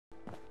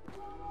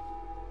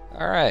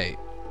Alright,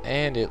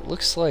 and it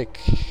looks like...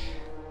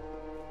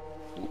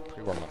 Ooh,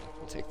 pre-war money.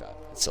 We'll take that.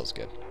 It sells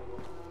good.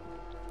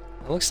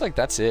 It looks like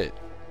that's it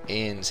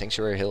in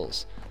Sanctuary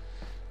Hills.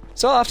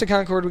 So off to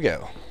Concord we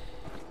go.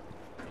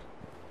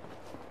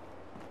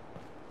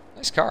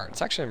 Nice car.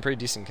 It's actually in pretty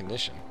decent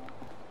condition.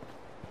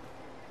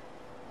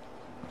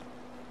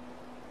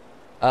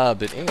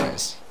 But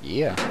anyways,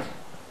 yeah.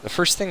 The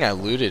first thing I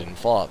looted in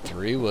Fallout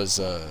 3 was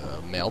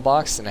a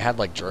mailbox, and it had,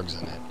 like, drugs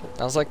in it.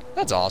 I was like,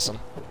 that's awesome.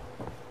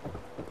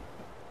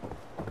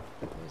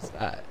 What is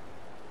that?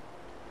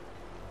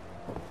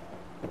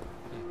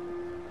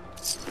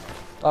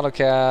 Bottle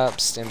cap,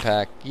 stim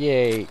pack,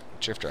 yay,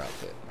 drifter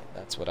outfit.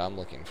 That's what I'm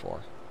looking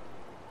for.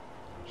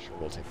 Sure,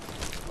 we'll take...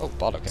 Oh,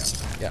 bottle cap.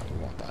 Yeah, we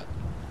want that.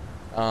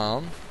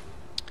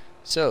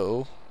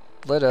 So...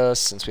 Let us,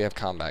 since we have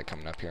combat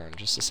coming up here in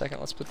just a second,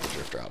 let's put the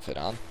drifter outfit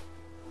on.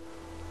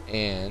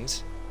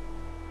 And...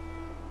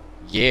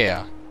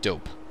 yeah,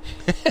 dope.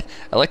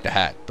 I like the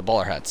hat. The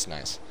baller hat's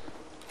nice.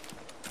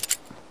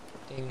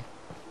 Ding.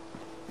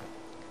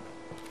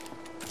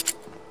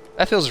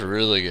 That feels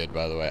really good,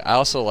 by the way. I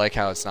also like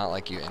how it's not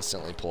like you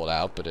instantly pull it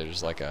out, but it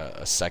is like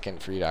a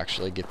second for you to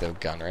actually get the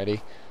gun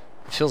ready.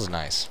 It feels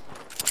nice.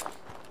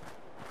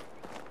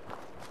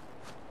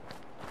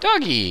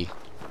 Doggy!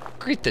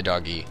 Greet the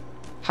doggy.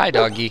 Hi,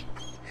 doggy.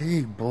 Hey,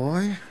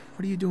 boy.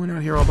 What are you doing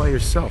out here all by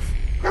yourself?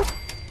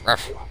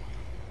 Ruff. Do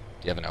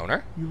you have an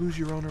owner? You lose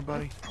your owner,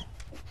 buddy?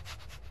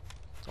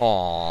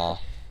 Aww.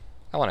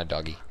 I want a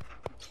doggy.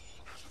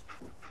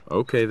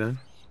 Okay, then.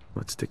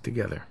 Let's stick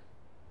together.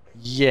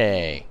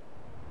 Yay.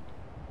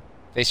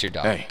 Face your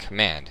dog. Hey.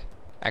 Command.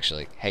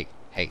 Actually, hey.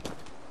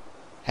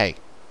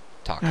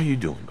 Talk. How you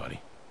doing,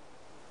 buddy?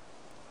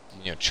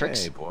 You know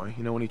tricks? Hey, boy.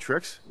 You know any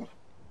tricks?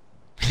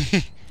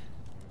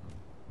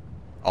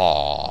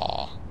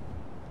 Aww.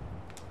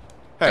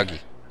 Hey. Doggy.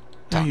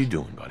 How Talk. you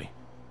doing, buddy?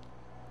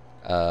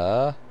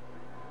 Never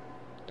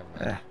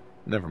mind.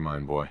 Never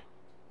mind, boy.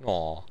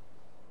 Aww.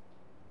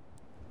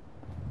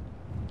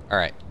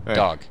 Alright, Hey.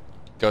 dog.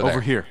 Go there.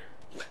 Over here.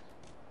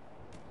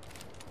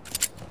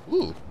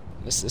 Ooh,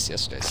 missed this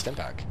yesterday. Stim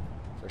pack.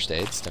 First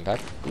aid, stim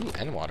pack. Ooh,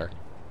 and water.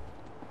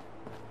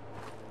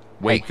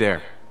 Wait Hey.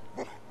 there.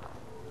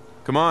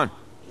 Come on.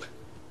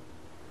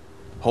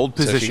 Hold So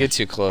position. if you get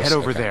too close, Head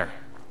over okay. there.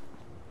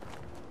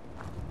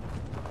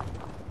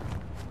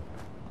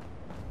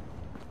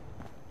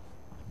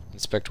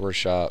 Inspect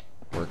workshop,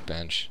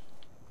 workbench.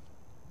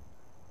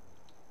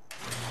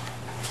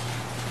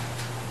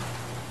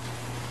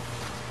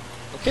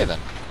 Okay then.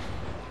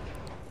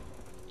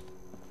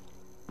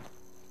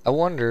 I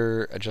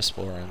wonder,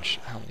 adjustable wrench,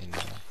 how many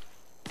now?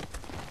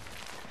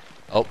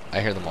 Oh,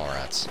 I hear the mall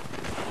rats.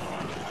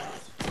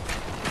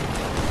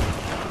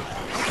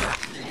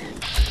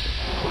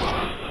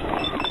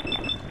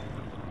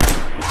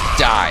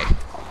 Die!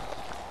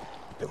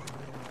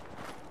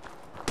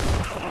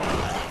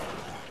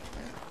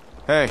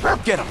 Hey,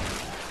 get him.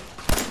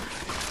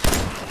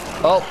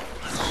 Oh,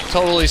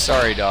 totally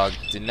sorry, dog.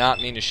 Did not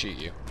mean to shoot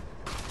you.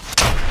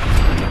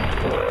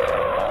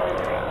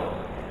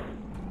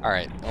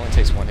 Alright, it only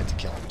takes one hit to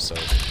kill him, so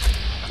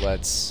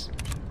let's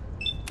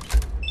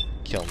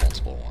kill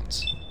multiple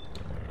ones.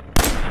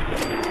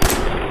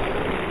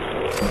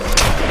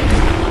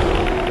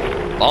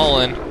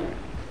 Ballin'.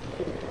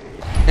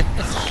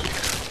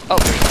 Oh.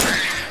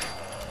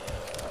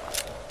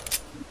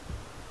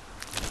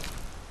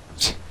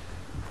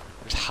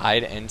 There's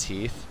hide and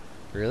teeth.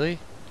 Really?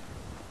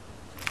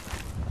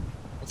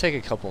 I'll take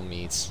a couple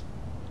meats.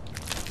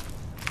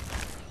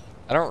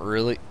 I don't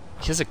really...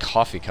 He has a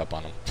coffee cup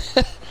on him.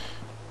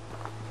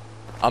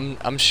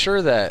 I'm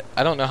sure that...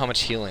 I don't know how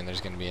much healing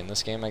there's going to be in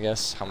this game, I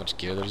guess. How much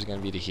gear there's going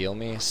to be to heal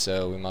me.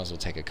 So we might as well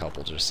take a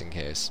couple just in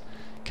case.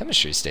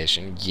 Chemistry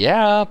station.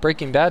 Yeah,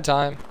 Breaking Bad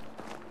time.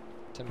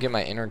 Time to get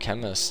my inner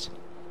chemist.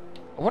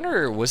 I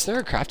wonder, was there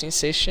a crafting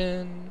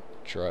station?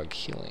 Drug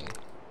healing.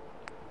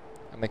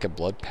 I make a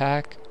blood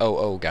pack.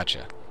 Oh,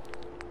 gotcha.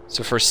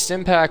 So for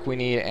stim pack, we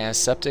need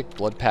antiseptic,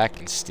 blood pack,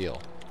 and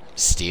steel.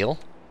 Steel?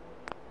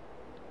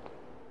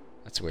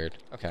 That's weird.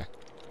 Okay.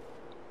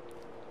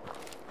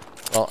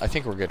 Well, I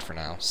think we're good for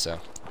now, so.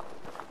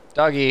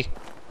 Doggy.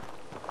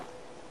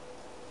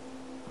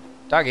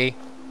 Doggy,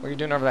 what are you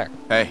doing over there?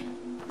 Hey.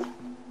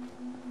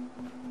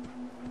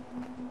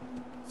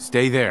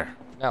 Stay there.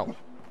 No.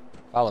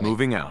 Follow me.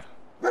 Moving out.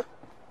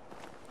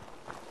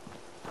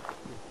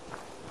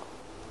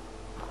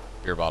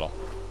 Beer bottle.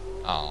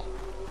 Oh.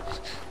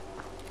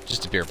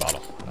 Just a beer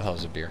bottle. I thought it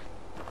was a beer.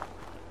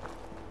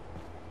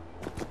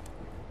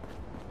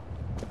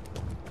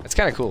 It's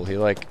kind of cool. He,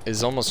 like,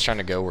 is almost trying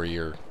to go where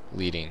you're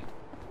leading.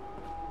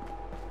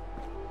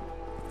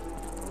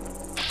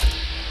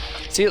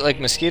 See, like,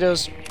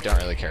 mosquitoes, don't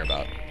really care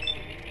about.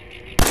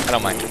 I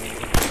don't mind.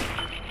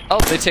 Oh,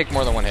 they take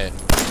more than one hit.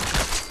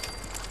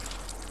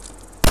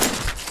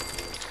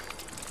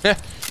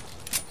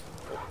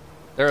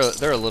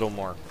 They're a little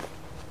more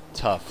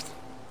tough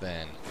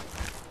than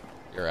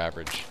your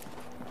average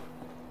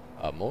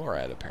mole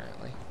rat,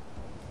 apparently.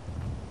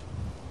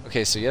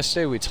 Okay, so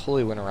yesterday we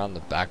totally went around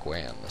the back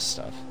way on this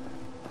stuff.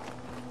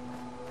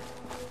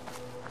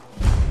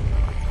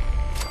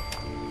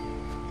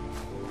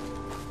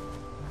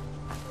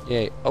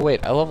 Yay. Oh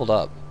wait, I leveled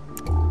up.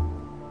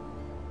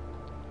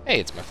 Hey,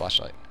 it's my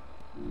flashlight.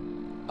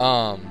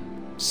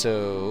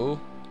 So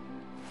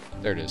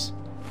there it is.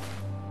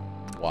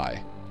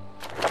 Why?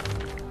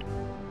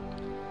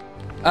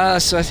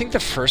 So I think the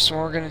first one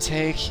we're gonna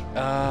take,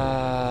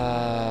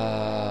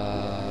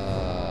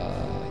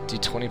 do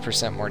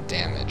 20% more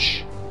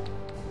damage.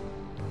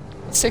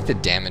 Let's take the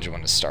damage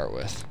one to start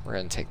with. We're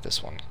gonna take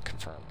this one,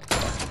 confirm.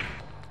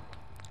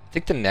 I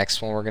think the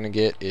next one we're gonna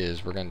get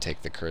is we're gonna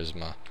take the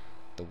charisma,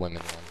 the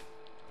women one.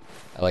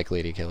 I like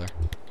Lady Killer.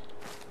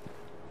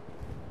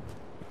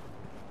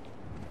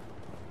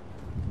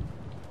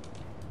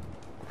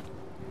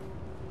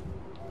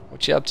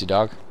 What you up to,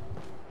 dog?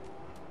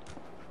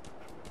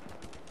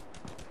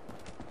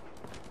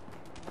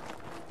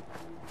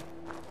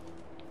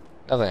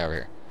 Nothing over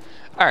here.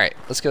 Alright,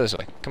 let's go this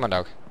way. Come on,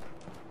 dog.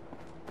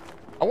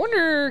 I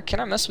wonder, can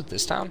I mess with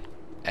this town?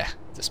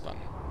 This button.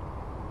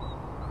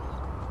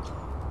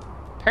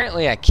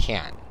 Apparently I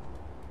can.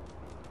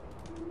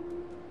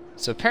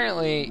 So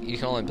apparently you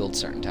can only build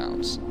certain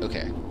towns.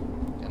 Okay.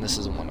 And this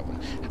isn't one of them.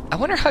 I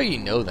wonder how you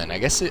know then. I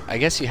guess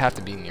you have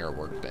to be near a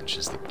workbench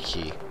is the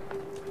key.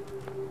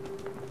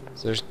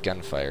 So there's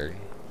gunfire.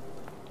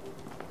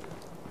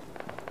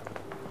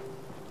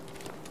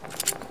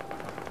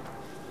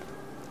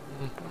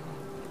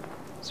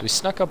 So we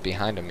snuck up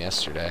behind him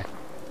yesterday.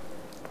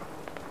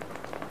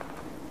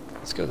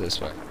 Let's go this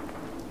way.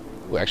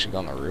 Ooh, actually go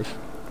on the roof.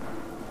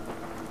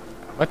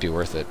 Might be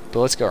worth it, but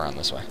let's go around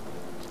this way.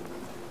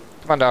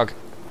 Come on, dog.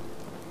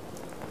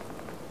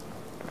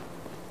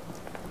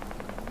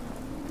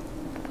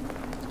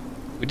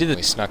 We did it.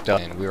 We snuck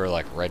up and we were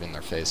like right in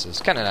their faces.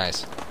 Kind of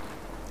nice.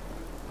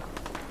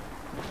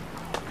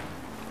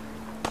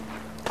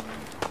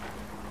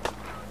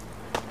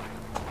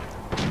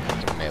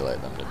 Can melee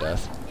them to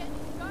death.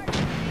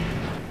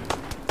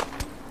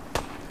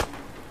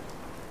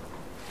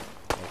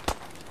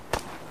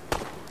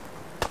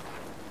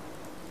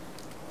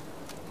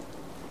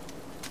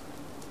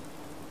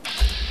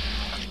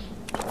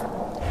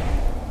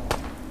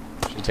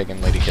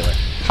 Taking Lady Killer.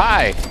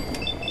 Hi!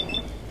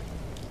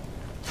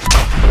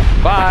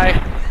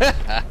 Bye!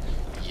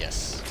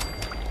 Yes.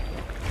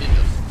 In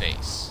the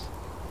face.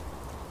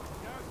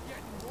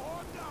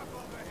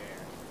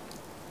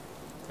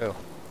 Oh.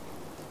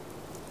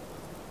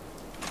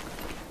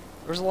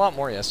 There was a lot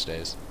more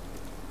yesterday's.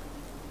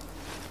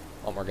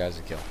 A lot more guys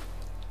to kill.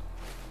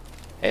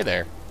 Hey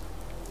there.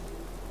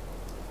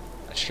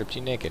 I stripped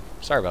you naked.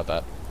 Sorry about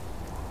that.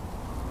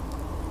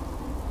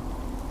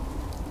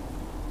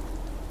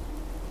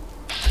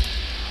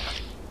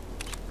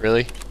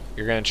 Really?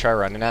 You're gonna try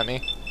running at me?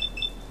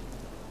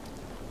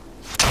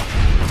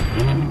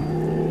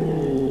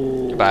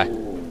 Goodbye.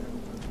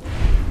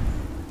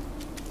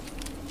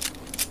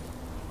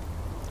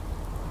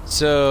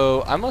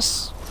 So, I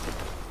must...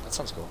 That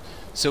sounds cool.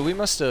 So we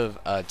must have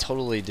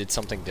totally did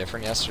something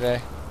different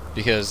yesterday.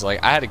 Because,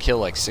 like, I had to kill,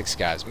 like, 6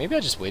 guys. Maybe I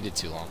just waited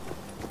too long.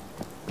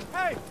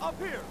 Hey, up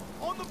here!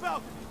 On the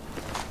balcony!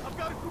 I've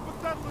got a group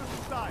of settlers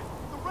inside.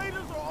 The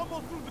raiders are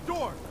almost through the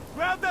door.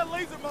 Grab that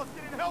laser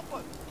musket and help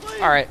us, please!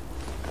 Alright.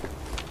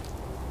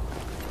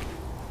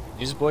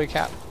 Use boy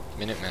cap.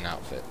 Minuteman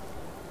outfit.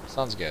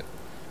 Sounds good.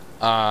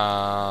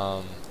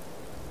 Trying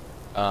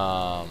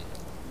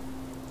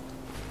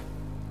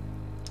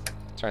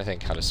to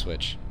think how to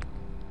switch.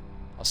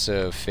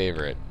 Also,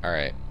 favorite.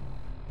 Alright.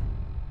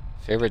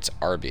 Favorite's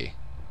Arby.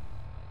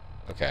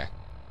 Okay.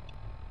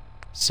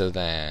 So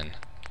then...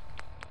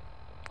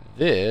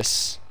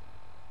 This...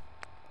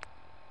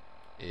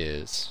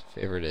 is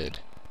favorited...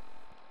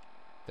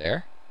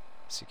 There?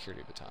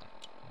 Security baton.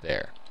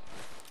 There.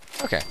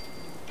 Okay.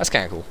 That's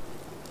kind of cool.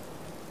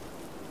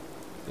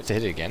 You have to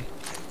hit it again.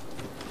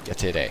 You have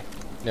to hit A.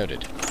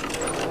 Noted.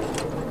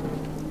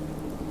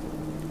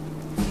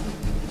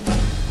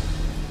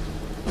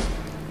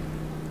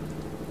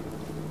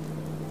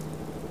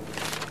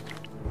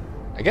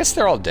 I guess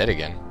they're all dead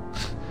again.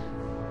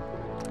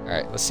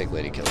 Alright, let's take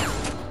Lady Killer.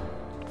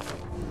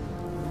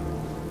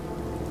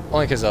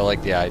 Only because I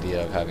like the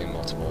idea of having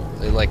multiple.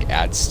 It like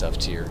adds stuff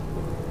to your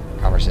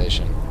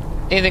conversation.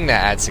 Anything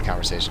that adds to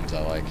conversations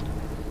I like.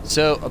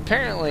 So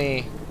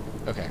apparently,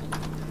 okay.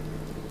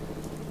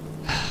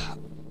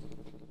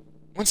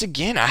 Once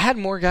again, I had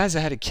more guys I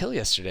had to kill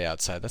yesterday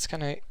outside. That's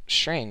kind of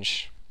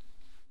strange.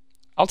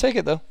 I'll take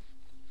it though.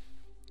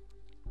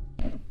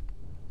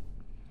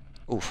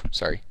 Oof,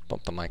 sorry,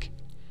 bumped the mic.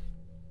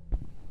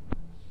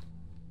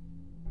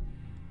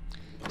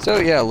 So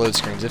yeah, load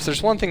screens. If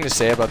there's one thing to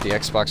say about the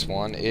Xbox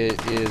One,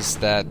 it is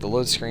that the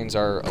load screens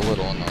are a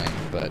little annoying,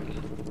 but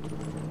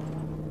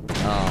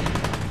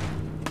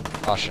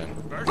caution,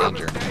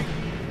 danger,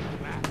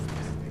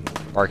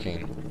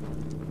 barking.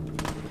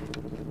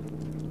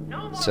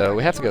 So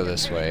we have to go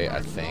this way,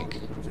 I think.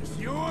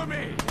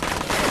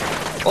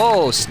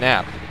 Oh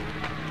snap!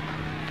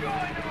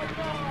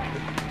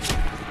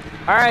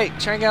 All right,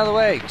 try and get out of the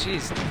way.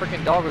 Jeez, the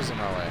freaking dog was in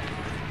my way.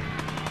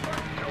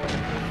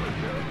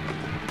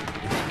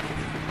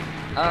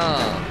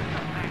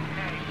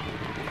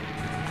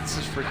 This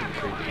is freaking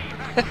creepy.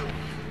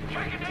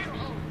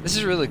 This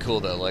is really cool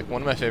though. Like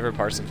one of my favorite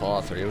parts in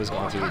Fallout 3 was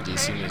going through the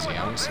DC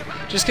museums,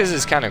 just because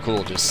it's kind of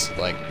cool. Just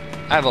like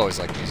I've always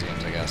liked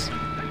museums, I guess.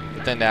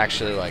 But then to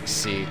actually like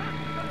see, you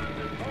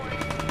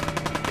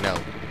know,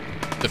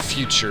 the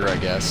future, I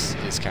guess,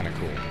 is kind of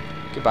cool.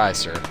 Goodbye,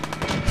 sir.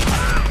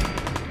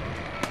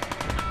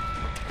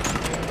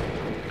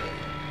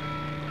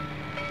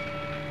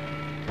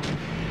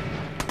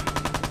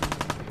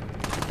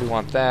 We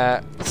want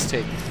that. Let's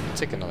take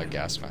another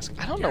gas mask.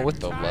 I don't know what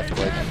the left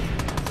leg.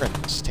 We're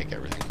gonna just take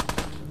everything.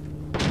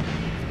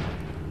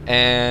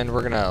 And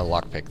we're gonna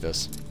lockpick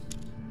this.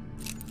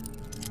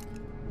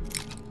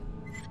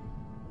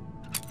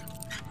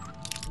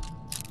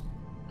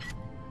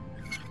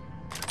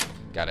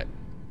 Got it.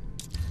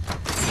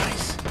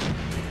 Nice.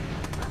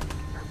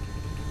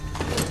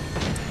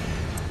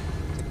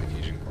 Take the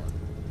fusion core.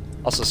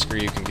 Also, screw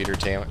you, computer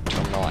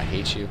terminal. I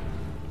hate you.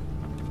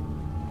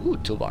 Ooh,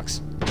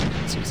 toolbox.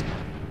 Susan.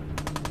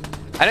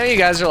 I know you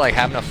guys are like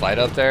having a fight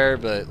up there,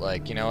 but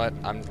like, you know what?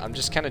 I'm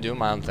just kind of doing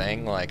my own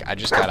thing. Like, I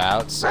just got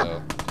out,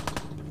 so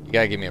you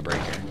gotta give me a break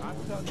here.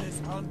 I've done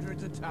this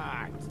hundreds of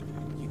times.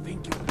 You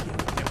think you'll get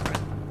different?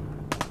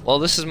 Well,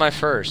 this is my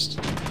first,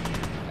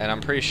 and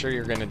I'm pretty sure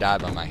you're gonna die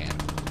by my hand.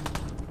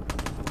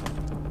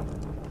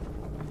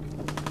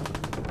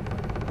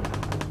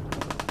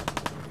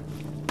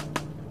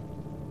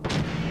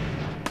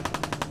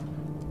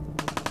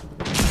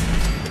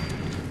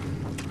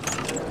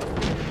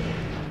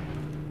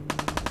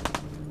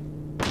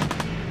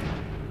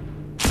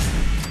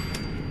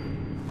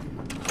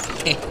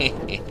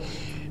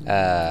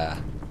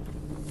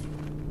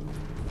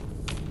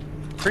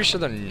 Pretty sure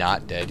they're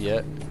not dead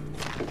yet.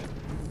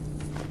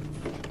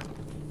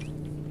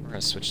 We're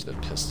gonna switch to the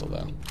pistol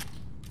though,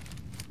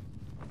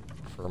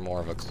 for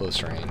more of a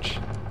close range.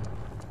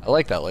 I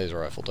like that laser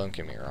rifle, don't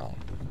get me wrong.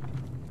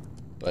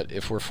 But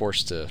if we're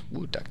forced to...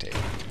 Ooh, duct tape.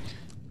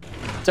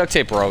 Duct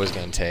tape we're always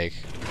gonna take.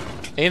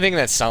 Anything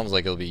that sounds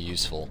like it'll be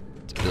useful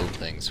to build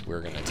things,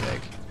 we're gonna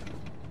take.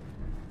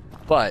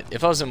 But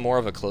if I was in more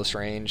of a close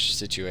range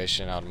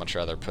situation, I'd much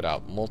rather put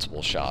out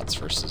multiple shots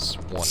versus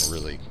one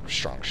really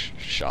strong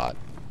shot.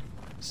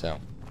 So.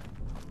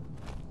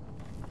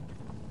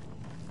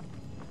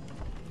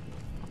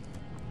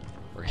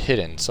 We're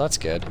hidden, so that's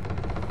good. I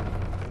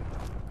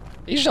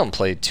usually don't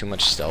play too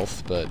much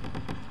stealth, but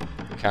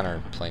I'm kind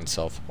of playing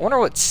stealth. I wonder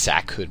what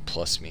sack hood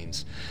plus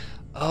means.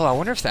 Oh, I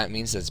wonder if that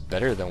means it's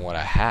better than what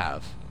I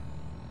have.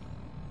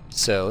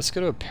 So let's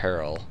go to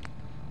apparel.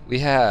 We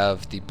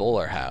have the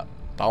bowler hat.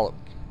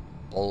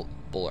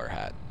 Bowler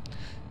hat.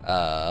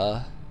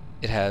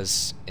 It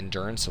has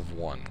endurance of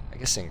 1. I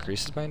guess it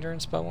increases my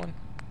endurance by 1.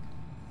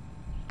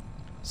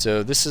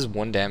 So this is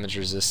 1 damage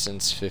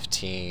resistance,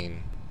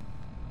 15.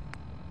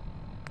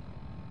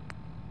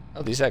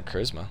 Oh, these had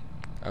charisma.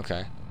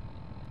 Okay.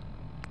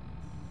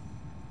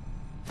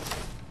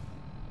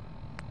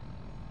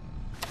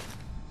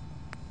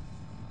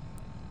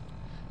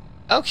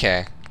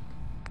 Okay.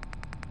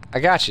 I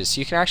got you. So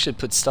you can actually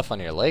put stuff on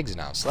your legs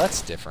now, so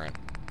that's different.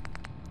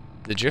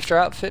 The Drifter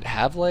outfit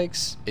have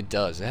legs? It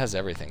does. It has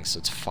everything, so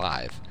it's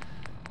 5.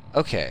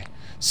 Okay.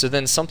 So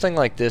then something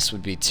like this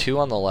would be 2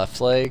 on the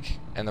left leg,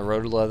 and the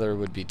rotor leather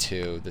would be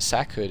 2. The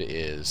sack hood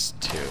is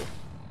 2.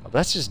 Oh,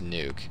 that's just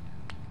nuke.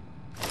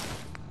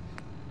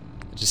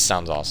 It just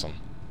sounds awesome.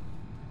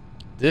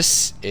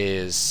 This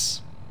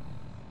is...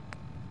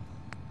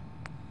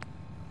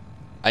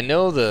 I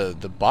know the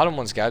bottom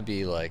one's gotta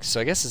be like...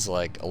 So I guess it's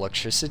like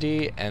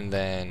electricity, and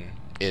then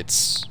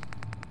it's...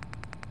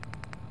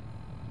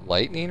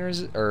 lightning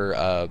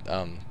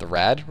the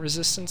rad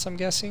resistance, I'm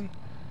guessing.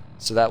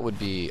 So that would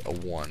be a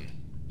 1.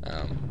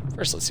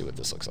 First, let's see what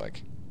this looks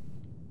like.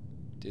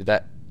 Dude,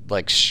 that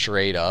like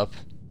straight up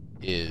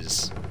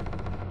is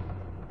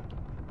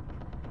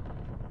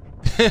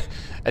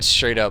that's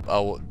straight up.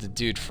 Oh, the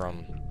dude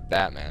from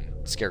Batman,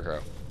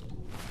 Scarecrow.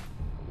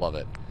 Love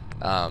it.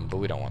 But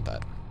we don't want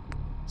that.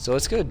 So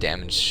let's go to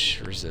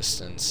damage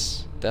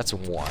resistance. That's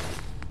 1.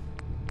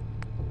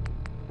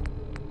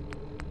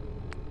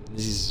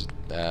 This is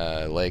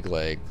leg,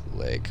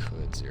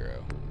 hood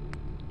 0.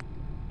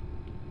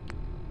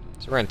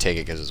 So we're gonna take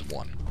it because it's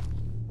 1.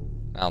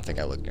 I don't think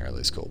I look nearly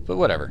as cool, but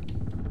whatever.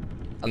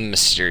 I'm a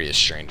mysterious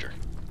stranger.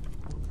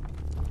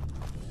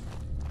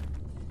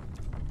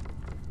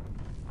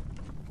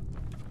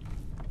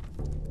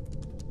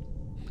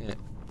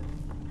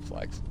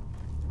 Flags.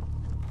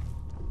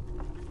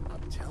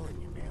 I'm telling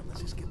you, man,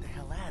 let's just get the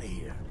hell out of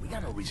here. We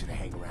got no reason to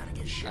hang around and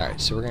get shot. Alright,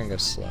 so we're gonna go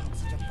slow.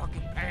 Such a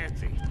fucking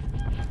pansy.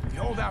 We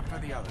hold out for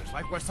the others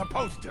like we're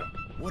supposed to.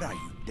 What are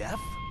you, deaf?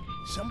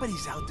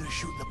 Somebody's out there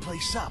shooting the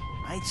place up.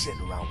 I ain't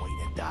sitting around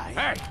waiting to die.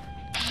 Hey!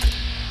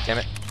 Damn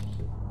it.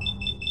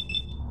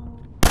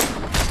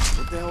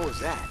 What the hell was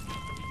that?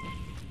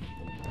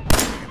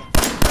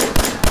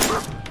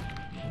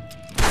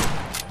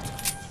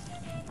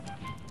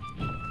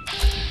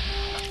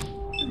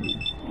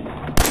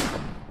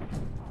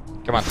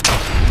 Come on.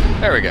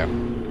 There we go.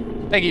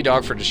 Thank you,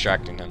 dog, for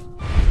distracting him.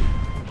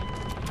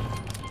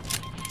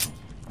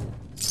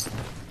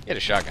 He had a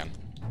shotgun.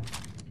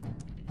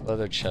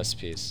 Leather chest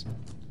piece.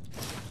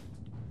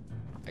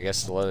 I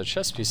guess the leather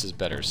chest piece is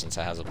better since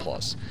it has a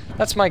plus.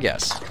 That's my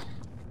guess.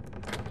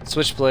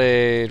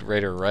 Switchblade,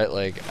 Raider right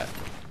leg.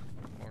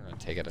 We're gonna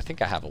take it. I think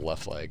I have a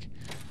left leg.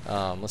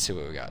 Let's see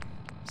what we got.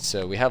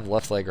 So we have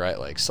left leg, right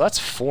leg. So that's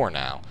 4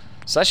 now.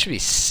 So that should be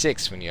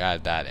 6 when you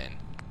add that in,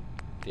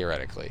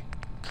 theoretically.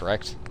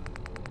 Correct?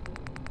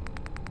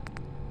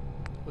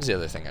 What was the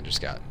other thing I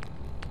just got?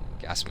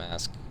 Gas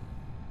mask.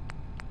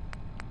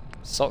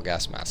 Assault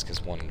gas mask is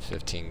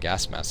 115.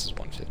 Gas mask is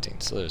 115.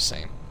 So they're the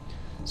same.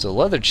 So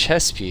leather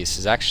chest piece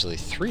is actually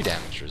 3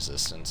 damage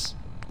resistance.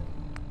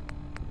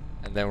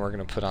 And then we're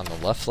going to put on the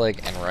left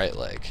leg and right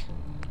leg.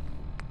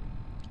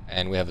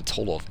 And we have a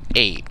total of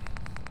 8.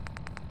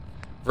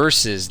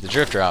 Versus the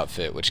Drifter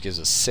outfit, which gives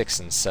us 6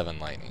 and 7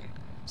 lightning.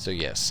 So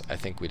yes, I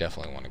think we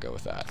definitely want to go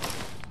with that.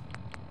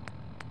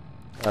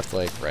 Left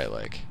leg, right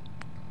leg.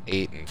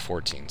 8 and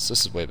 14. So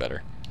this is way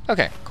better.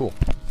 Okay, cool.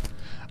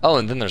 Oh,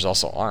 and then there's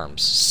also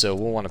arms. So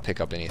we'll want to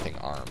pick up anything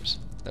arms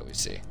that we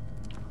see.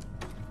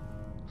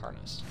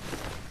 Harness.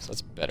 So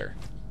that's better.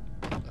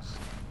 Ugh.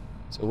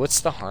 So what's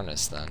the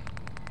harness then?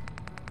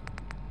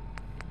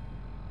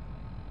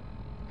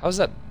 How's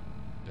that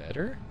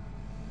better?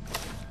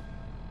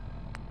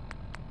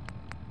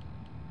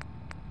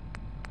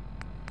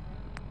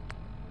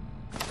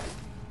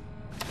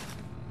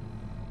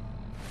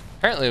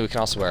 Apparently we can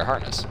also wear a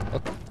harness.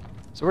 Okay.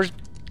 So we're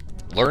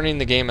learning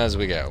the game as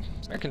we go.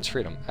 Americans'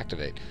 freedom.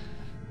 Activate.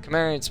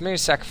 Commemorates many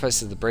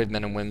sacrifices of the brave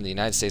men and women of the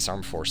United States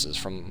Armed Forces,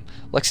 from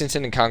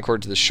Lexington and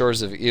Concord to the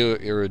shores of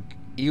Iwo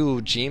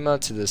Jima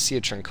to the Sea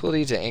of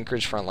Tranquility to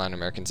Anchorage. Frontline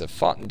Americans have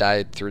fought and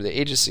died through the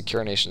ages to secure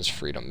our nation's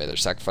freedom. May their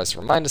sacrifice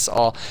remind us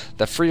all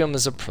that freedom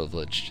is a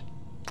privilege.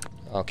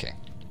 Okay.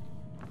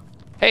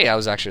 Hey, I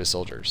was actually a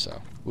soldier,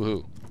 so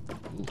woohoo.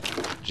 Ooh,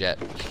 jet.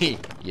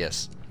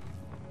 Yes.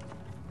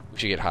 We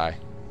should get high.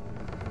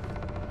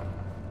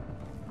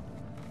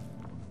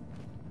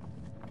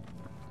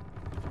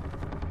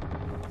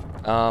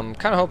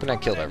 Kind of hoping I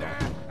killed everyone.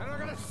 And I'm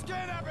gonna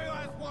skin every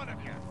last one of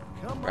you.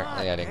 Come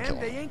Apparently I on, didn't man. kill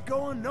him. They ain't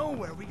going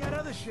nowhere. We got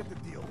other shit to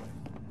deal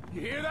with.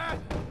 You hear that?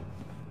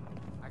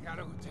 I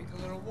gotta go take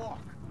a little walk.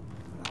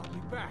 I'll be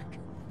back,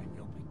 and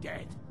you'll be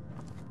dead.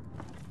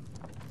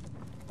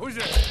 Who's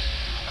this?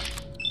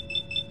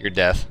 Your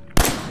death.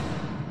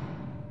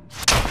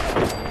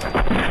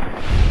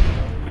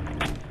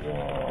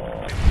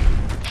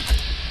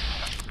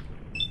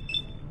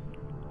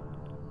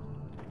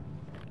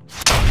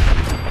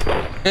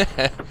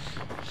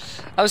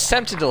 I was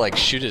tempted to like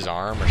shoot his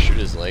arm or shoot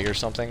his leg or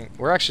something.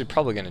 We're actually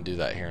probably going to do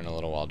that here in a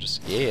little while.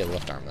 Just, yeah,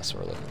 left arm, that's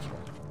what we're looking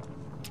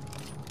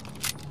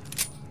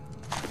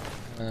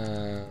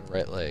for.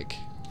 Right leg.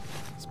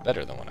 It's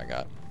better than what I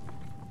got.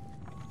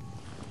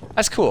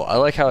 That's cool. I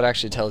like how it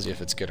actually tells you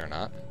if it's good or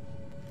not.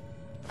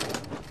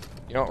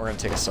 You know what, we're going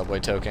to take a subway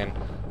token.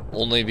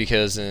 Only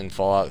because in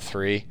Fallout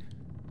 3,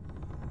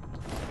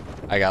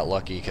 I got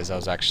lucky because I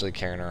was actually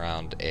carrying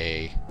around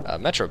a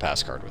Metro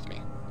Pass card with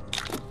me.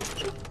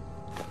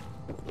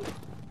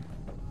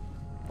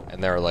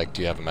 And they were like,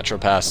 do you have a Metro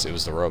Pass? It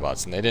was the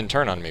robots. And they didn't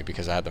turn on me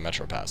because I had the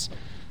Metro Pass.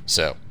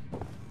 So,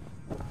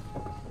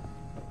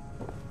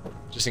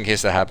 just in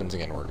case that happens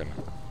again, we're going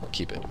to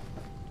keep it.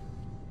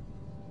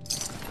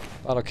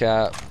 Bottle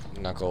cap,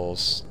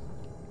 knuckles,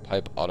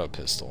 pipe auto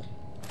pistol.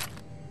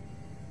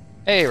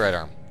 Hey, right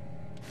arm.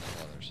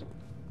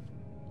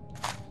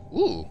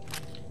 Ooh,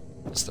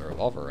 that's the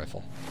revolver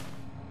rifle.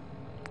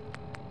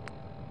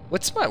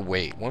 What's my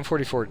weight?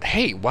 144.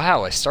 Hey,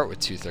 wow, I start with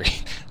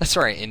 230. That's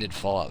where I ended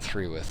Fallout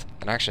 3 with,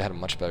 and I actually had a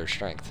much better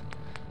strength.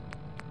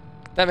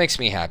 That makes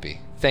me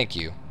happy. Thank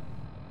you.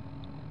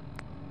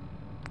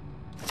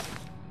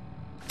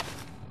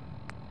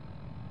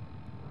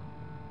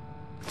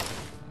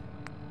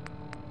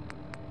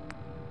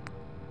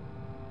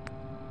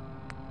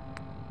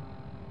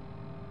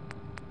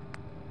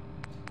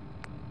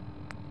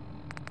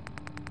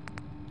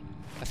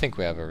 I think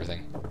we have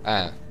everything.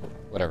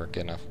 Whatever,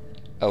 good enough.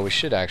 Oh, we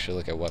should actually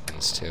look at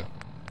weapons too.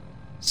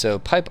 So,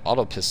 pipe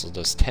auto pistol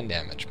does 10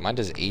 damage. Mine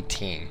does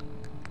 18.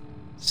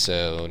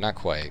 So, not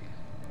quite.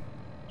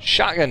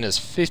 Shotgun does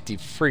 50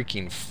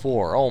 freaking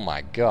 4. Oh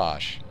my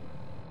gosh.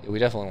 Yeah, we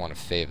definitely want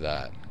to fave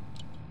that.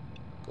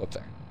 Go up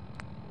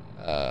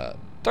there.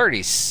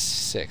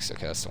 36.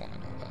 Okay, that's the one I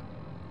know about.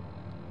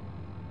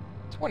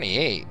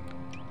 28.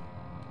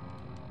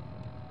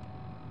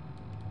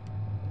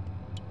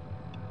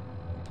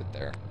 Put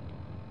there.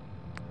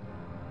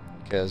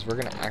 Because we're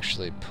gonna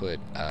actually put,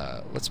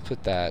 let's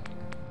put that,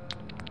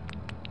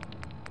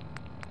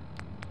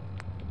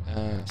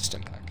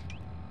 stim pack.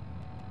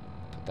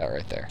 Put that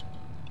right there.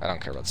 I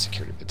don't care about the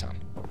security baton.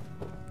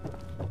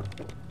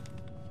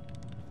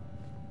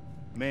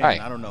 Man, Hi.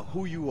 I don't know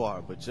who you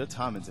are, but your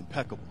timing's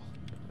impeccable.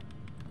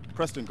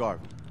 Preston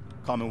Garvey,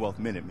 Commonwealth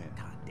Minuteman.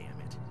 God damn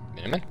it.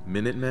 Minutemen?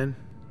 Minutemen?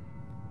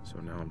 So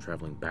now I'm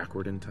traveling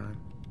backward in time?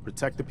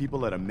 Protect the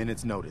people at a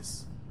minute's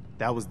notice.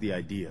 That was the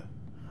idea.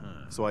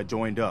 So I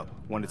joined up,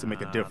 wanted to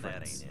make a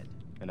difference. That ain't it.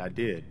 And I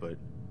did, but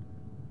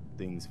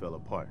things fell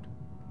apart.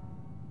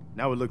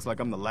 Now it looks like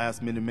I'm the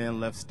last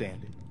Minuteman left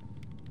standing.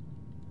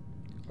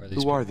 Where are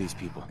these Who are these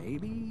people?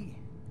 Maybe.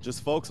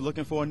 Just folks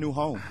looking for a new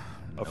home,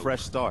 a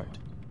fresh start.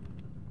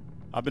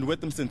 I've been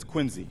with them since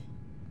Quincy.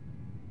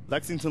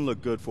 Lexington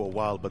looked good for a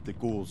while, but the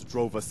ghouls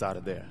drove us out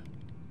of there.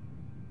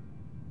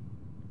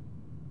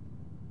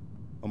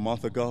 A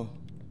month ago,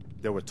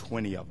 there were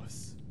 20 of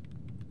us.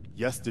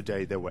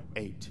 Yesterday, there were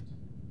 8.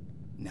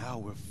 Now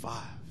we're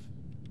 5.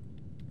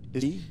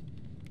 Is he?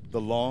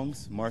 The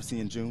Longs, Marcy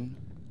and June?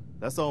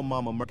 That's all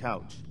Mama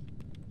Couch.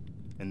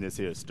 And this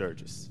here is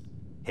Sturgis.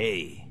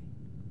 Hey.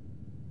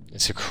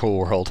 It's a cool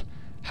world.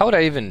 How would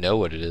I even know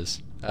what it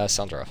is?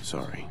 Sounds rough.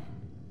 Sorry.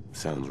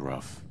 Sounds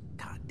rough.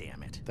 God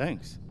damn it.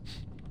 Thanks.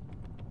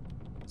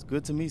 It's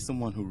good to meet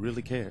someone who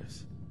really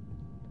cares.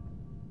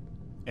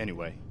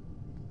 Anyway,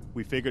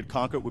 we figured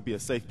Concord would be a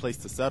safe place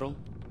to settle.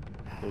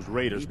 Those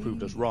raiders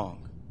proved us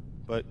wrong.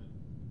 But,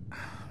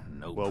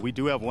 Nope. well, we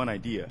do have one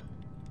idea.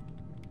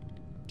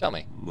 Tell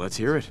me. Let's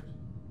hear it.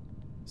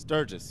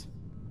 Sturgis,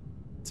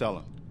 tell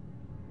him.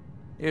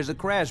 There's a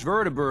crashed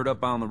vertibird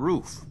up on the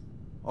roof.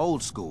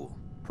 Old school.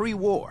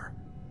 Pre-war.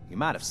 You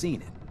might have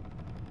seen it.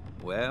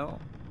 Well,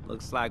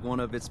 looks like one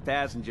of its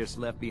passengers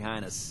left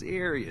behind a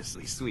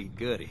seriously sweet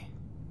goodie.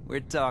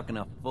 We're talking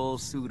a full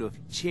suit of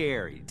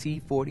cherry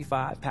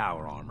T-45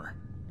 power armor.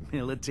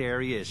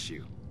 Military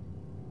issue.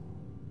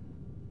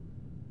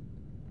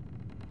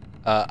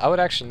 I would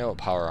actually know what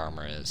power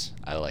armor is.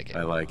 I like it.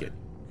 I like it.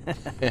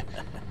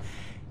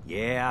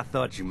 Yeah, I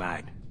thought you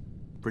might.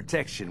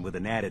 Protection with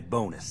an added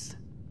bonus.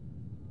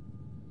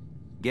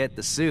 Get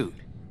the suit.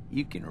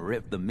 You can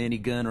rip the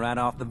minigun right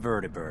off the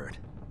vertibird.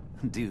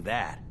 Do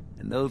that,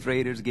 and those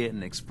raiders get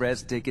an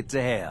express ticket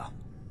to hell.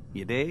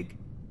 You dig?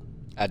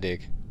 I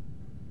dig.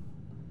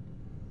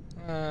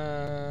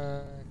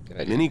 Good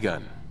idea.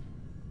 Minigun.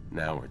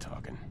 Now we're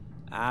talking.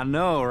 I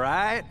know,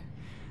 right?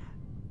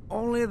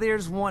 Only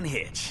there's one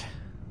hitch.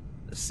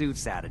 The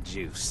suit's out of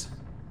juice.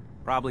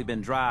 Probably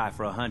been dry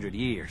for 100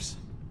 years.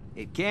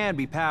 It can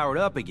be powered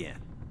up again.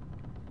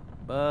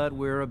 But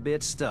we're a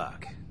bit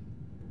stuck.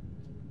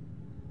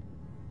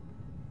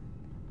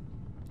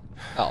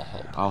 I'll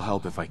help. I'll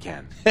help if I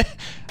can.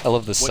 I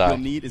love the What sigh. you'll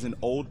need is an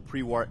old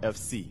pre-war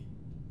FC.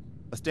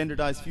 A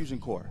standardized fusion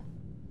core.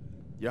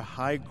 Your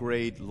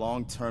high-grade,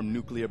 long-term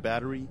nuclear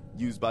battery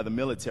used by the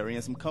military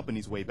and some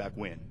companies way back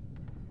when.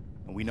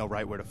 And we know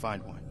right where to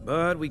find one.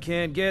 But we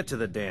can't get to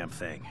the damn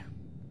thing.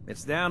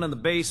 It's down in the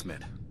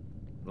basement.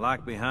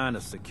 Locked behind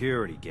a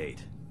security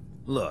gate.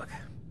 Look,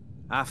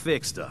 I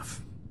fix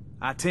stuff.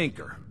 I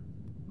tinker.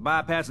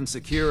 Bypassing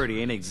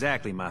security ain't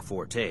exactly my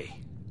forte.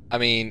 I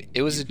mean,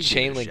 it was a could give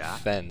chain it a link shot.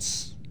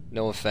 fence.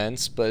 No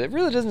offense, but it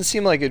really doesn't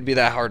seem like it'd be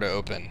that hard to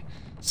open.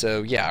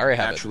 So yeah, I already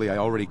have Actually, I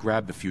already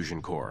grabbed the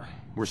fusion core.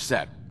 We're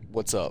set. it.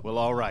 What's up? Well,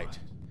 all right.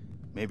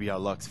 Maybe our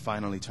luck's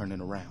finally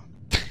turning around.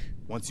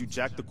 Once you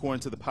jack the core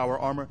into the power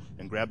armor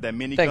and grab that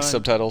minigun, Thanks,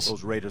 subtitles.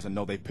 those raiders will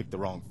know they picked the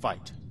wrong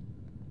fight.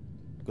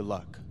 Good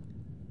luck.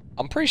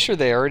 I'm pretty sure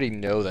they already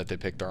know that they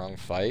picked the wrong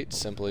fight,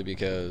 simply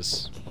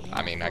because,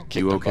 I mean, I kicked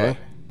You their okay?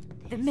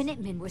 butt. The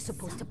Minutemen were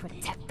supposed to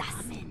protect us.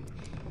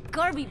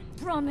 Garvey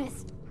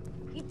promised.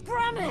 He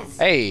promised.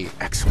 Hey,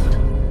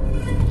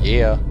 Excellent.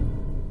 yeah.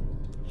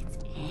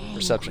 Angry.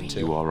 Perception too.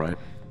 You all right?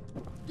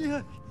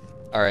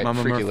 All right,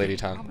 Mama freaky Murphy. lady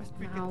time.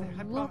 Now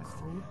look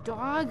who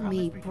dog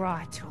meat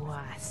brought to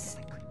us.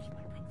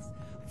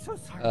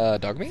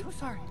 Dog meat?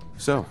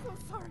 So,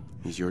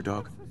 he's your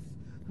dog?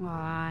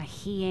 Aw,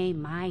 he ain't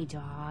my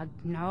dog.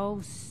 No,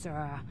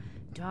 sir.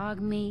 Dog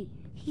meat,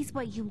 he's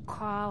what you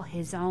call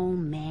his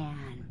own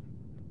man.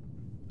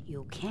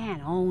 You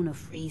can't own a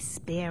free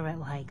spirit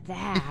like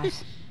that.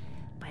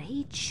 But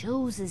he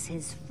chooses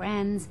his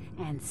friends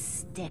and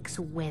sticks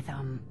with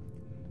them.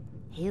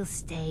 He'll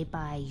stay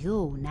by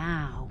you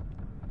now.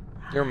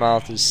 Your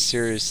mouth is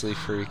seriously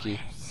freaky.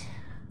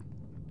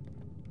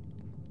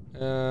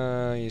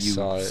 You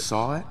saw it.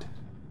 Saw it?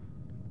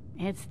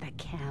 It's the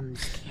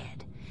Chems,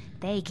 kid.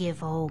 They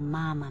give old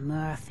Mama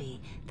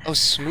Murphy the Oh,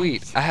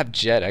 sweet. sight. I have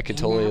Jet. I could And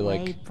totally, that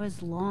like, way for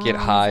as long get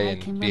as high I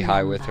and can be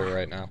high with her remember.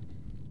 right now.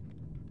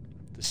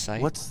 The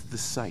sight? What's the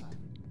sight?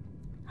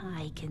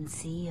 I can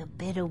see a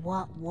bit of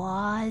what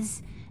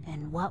was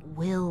and what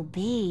will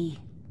be,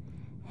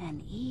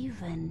 and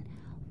even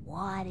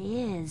what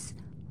is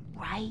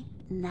right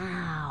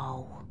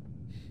now.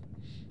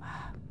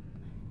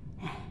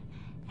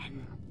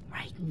 And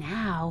right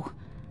now,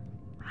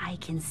 I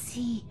can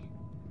see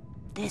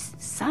there's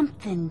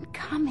something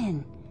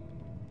coming,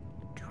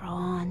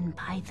 drawn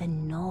by the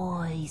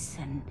noise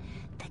and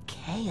the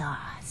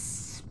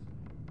chaos.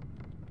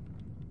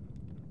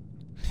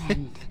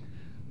 And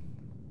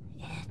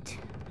it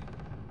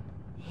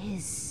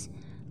is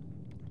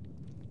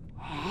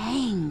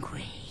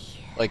angry.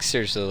 Like,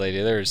 seriously,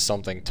 lady, there is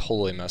something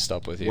totally messed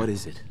up with you. What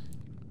is it?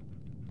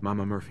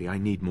 Mama Murphy, I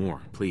need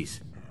more,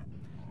 please.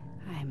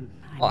 I'm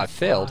Oh, I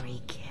failed.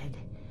 sorry, kid.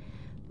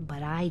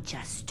 But I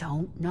just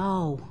don't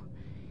know.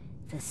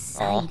 The Aw.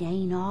 sight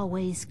ain't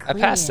always I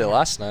clear. passed it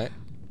last night.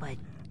 But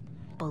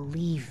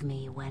believe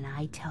me when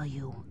I tell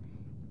you,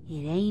 it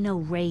ain't a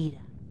raider.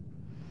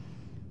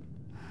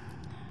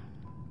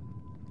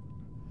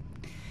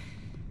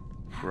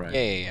 Right.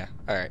 Yeah.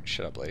 Alright,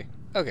 shut up, lady.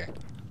 Okay.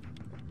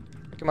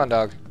 Come on,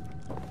 dog.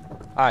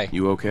 Hi.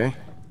 You okay?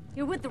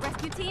 You're with the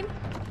rescue team?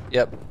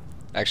 Yep.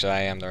 Actually,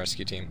 I am the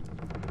rescue team.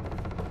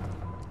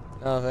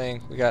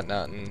 Nothing. We got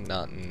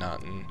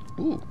nothing.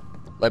 Ooh.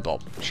 Light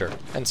bulb. Sure.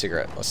 And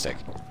cigarette. Let's take.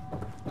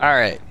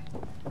 Alright.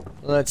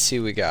 Let's see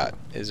what we got.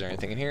 Is there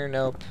anything in here?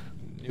 Nope.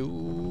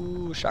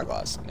 Ooh, shot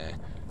glass. Nah.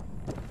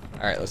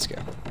 Alright, let's go.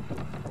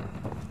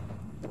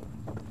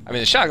 I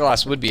mean, the shot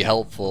glass would be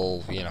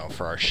helpful, you know,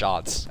 for our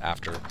shots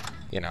after,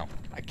 you know,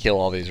 I kill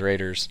all these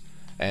raiders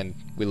and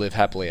we live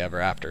happily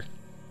ever after.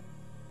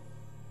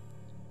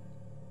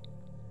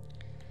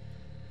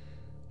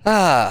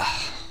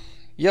 Ah.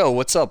 Yo,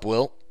 what's up,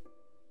 Will?